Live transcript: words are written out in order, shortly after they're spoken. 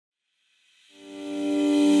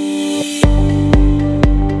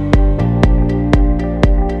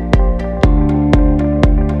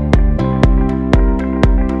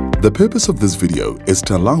The purpose of this video is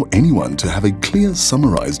to allow anyone to have a clear,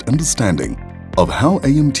 summarized understanding of how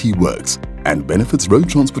AMT works and benefits road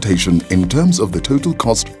transportation in terms of the total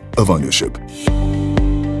cost of ownership.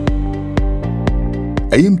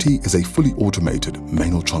 AMT is a fully automated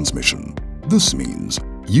manual transmission. This means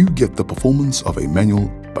you get the performance of a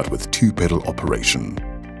manual but with two-pedal operation.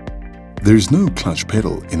 There is no clutch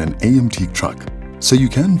pedal in an AMT truck, so you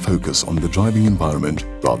can focus on the driving environment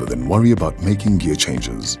rather than worry about making gear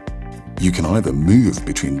changes. You can either move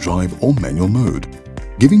between drive or manual mode,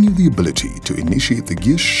 giving you the ability to initiate the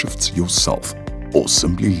gear shifts yourself or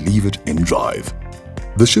simply leave it in drive.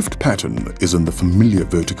 The shift pattern is in the familiar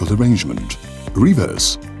vertical arrangement: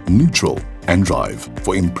 reverse, neutral and drive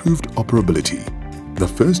for improved operability. The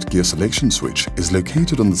first gear selection switch is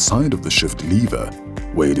located on the side of the shift lever,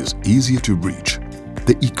 where it is easier to reach.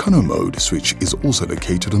 The econo mode switch is also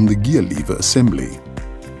located on the gear lever assembly.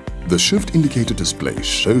 The shift indicator display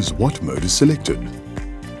shows what mode is selected.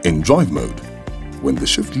 In drive mode, when the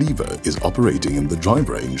shift lever is operating in the drive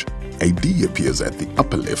range, a D appears at the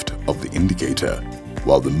upper left of the indicator,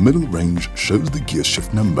 while the middle range shows the gear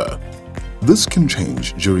shift number. This can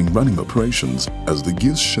change during running operations as the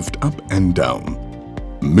gears shift up and down.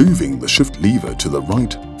 Moving the shift lever to the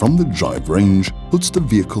right from the drive range puts the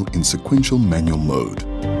vehicle in sequential manual mode.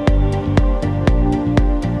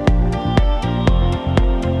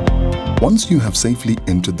 Once you have safely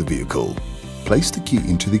entered the vehicle, place the key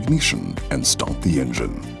into the ignition and start the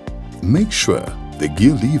engine. Make sure the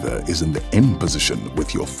gear lever is in the N position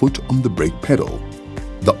with your foot on the brake pedal.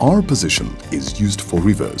 The R position is used for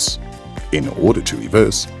reverse. In order to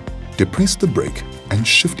reverse, depress the brake and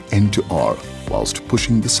shift N to R whilst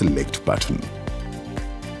pushing the select button.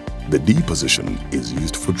 The D position is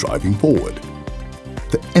used for driving forward.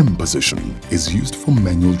 The M position is used for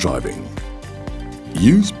manual driving.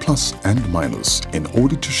 Use plus and minus in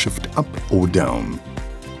order to shift up or down.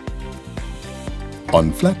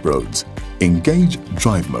 On flat roads, engage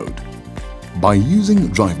drive mode. By using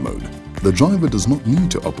drive mode, the driver does not need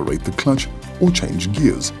to operate the clutch or change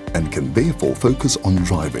gears and can therefore focus on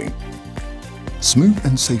driving. Smooth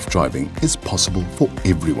and safe driving is possible for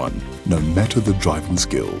everyone, no matter the driving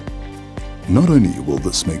skill. Not only will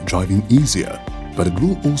this make driving easier, but it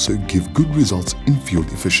will also give good results in fuel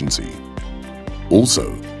efficiency.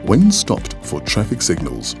 Also, when stopped for traffic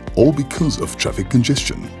signals or because of traffic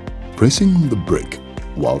congestion, pressing on the brake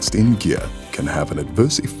whilst in gear can have an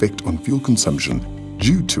adverse effect on fuel consumption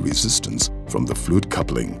due to resistance from the fluid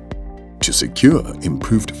coupling. To secure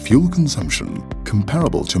improved fuel consumption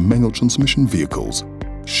comparable to manual transmission vehicles,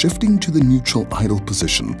 shifting to the neutral idle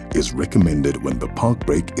position is recommended when the park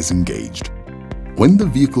brake is engaged. When the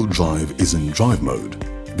vehicle drive is in drive mode,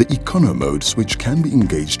 the econo mode switch can be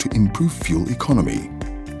engaged to improve fuel economy.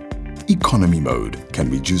 Economy mode can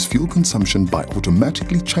reduce fuel consumption by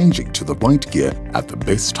automatically changing to the right gear at the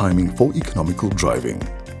best timing for economical driving.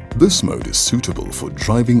 This mode is suitable for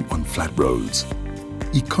driving on flat roads.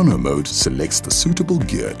 Econo mode selects the suitable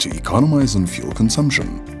gear to economize on fuel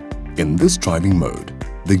consumption. In this driving mode,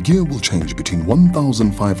 the gear will change between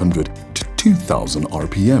 1,500 to 2,000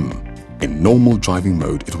 RPM. In normal driving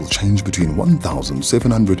mode, it will change between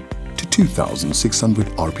 1,700 to 2,600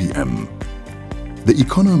 RPM. The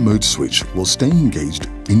econo mode switch will stay engaged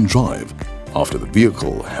in drive after the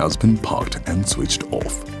vehicle has been parked and switched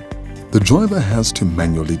off. The driver has to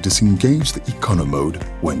manually disengage the econo mode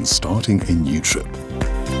when starting a new trip.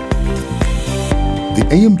 The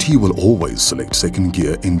AMT will always select second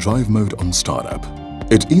gear in drive mode on startup.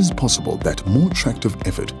 It is possible that more tractive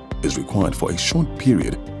effort is required for a short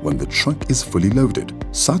period when the truck is fully loaded,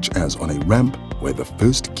 such as on a ramp where the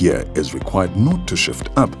first gear is required not to shift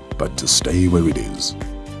up but to stay where it is.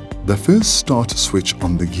 The first start switch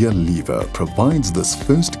on the gear lever provides this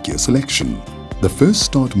first gear selection. The first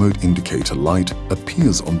start mode indicator light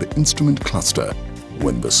appears on the instrument cluster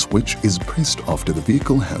when the switch is pressed after the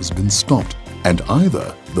vehicle has been stopped and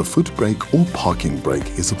either the foot brake or parking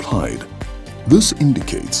brake is applied. This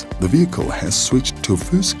indicates the vehicle has switched to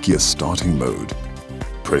first gear starting mode.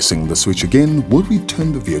 Pressing the switch again will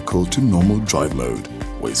return the vehicle to normal drive mode,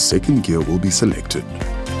 where second gear will be selected.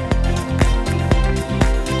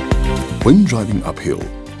 When driving uphill,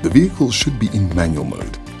 the vehicle should be in manual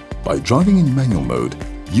mode. By driving in manual mode,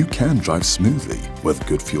 you can drive smoothly with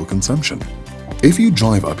good fuel consumption. If you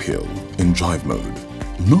drive uphill in drive mode,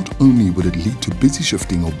 not only will it lead to busy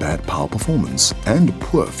shifting or bad power performance and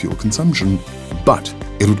poor fuel consumption, but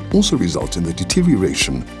it would also result in the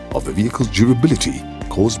deterioration of the vehicle's durability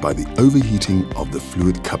caused by the overheating of the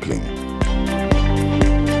fluid coupling.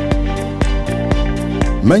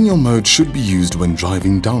 Manual mode should be used when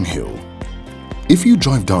driving downhill. If you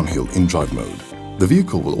drive downhill in drive mode, the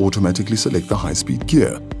vehicle will automatically select the high-speed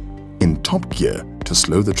gear. In top gear, to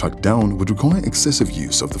slow the truck down would require excessive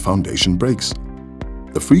use of the foundation brakes.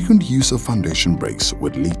 The frequent use of foundation brakes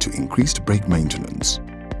would lead to increased brake maintenance.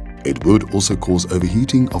 It would also cause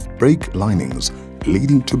overheating of brake linings,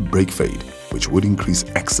 leading to brake fade, which would increase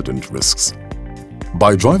accident risks.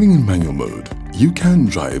 By driving in manual mode, you can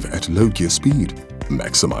drive at low gear speed,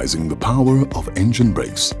 maximizing the power of engine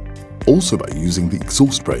brakes. Also, by using the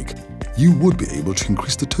exhaust brake, you would be able to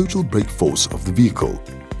increase the total brake force of the vehicle.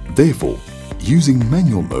 Therefore, using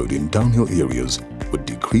manual mode in downhill areas would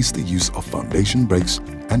decrease the use of foundation brakes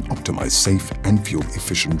and optimize safe and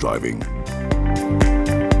fuel-efficient driving.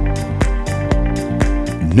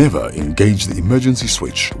 Never engage the emergency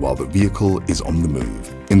switch while the vehicle is on the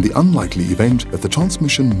move. In the unlikely event that the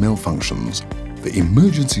transmission malfunctions, the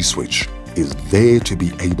emergency switch is there to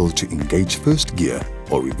be able to engage first gear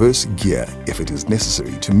or reverse gear if it is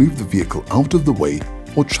necessary to move the vehicle out of the way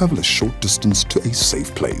or travel a short distance to a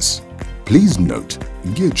safe place. Please note,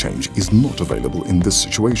 gear change is not available in this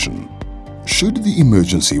situation. Should the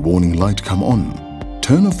emergency warning light come on,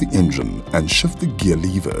 turn off the engine and shift the gear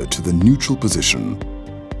lever to the neutral position.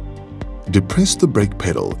 Depress the brake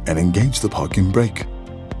pedal and engage the parking brake.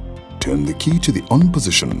 Turn the key to the on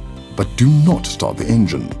position, but do not start the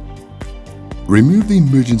engine. Remove the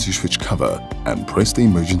emergency switch cover and press the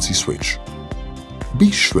emergency switch. Be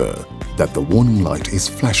sure that the warning light is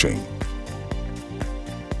flashing.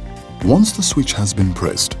 Once the switch has been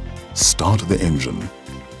pressed, start the engine.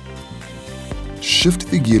 Shift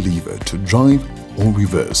the gear lever to drive or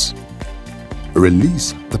reverse.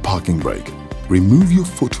 Release the parking brake. Remove your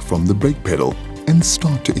foot from the brake pedal and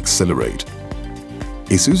start to accelerate.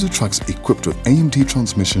 Isuzu trucks equipped with AMT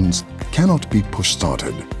transmissions cannot be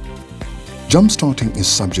push-started. Jump-starting is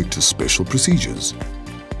subject to special procedures.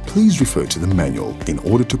 Please refer to the manual in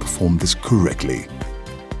order to perform this correctly.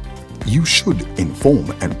 You should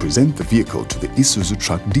inform and present the vehicle to the Isuzu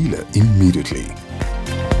truck dealer immediately.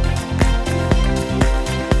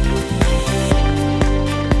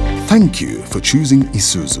 Thank you for choosing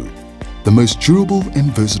Isuzu, the most durable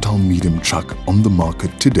and versatile medium truck on the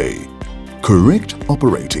market today. Correct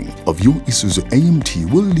operating of your Isuzu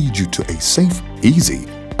AMT will lead you to a safe, easy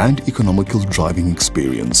and economical driving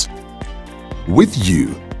experience. With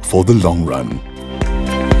you for the long run.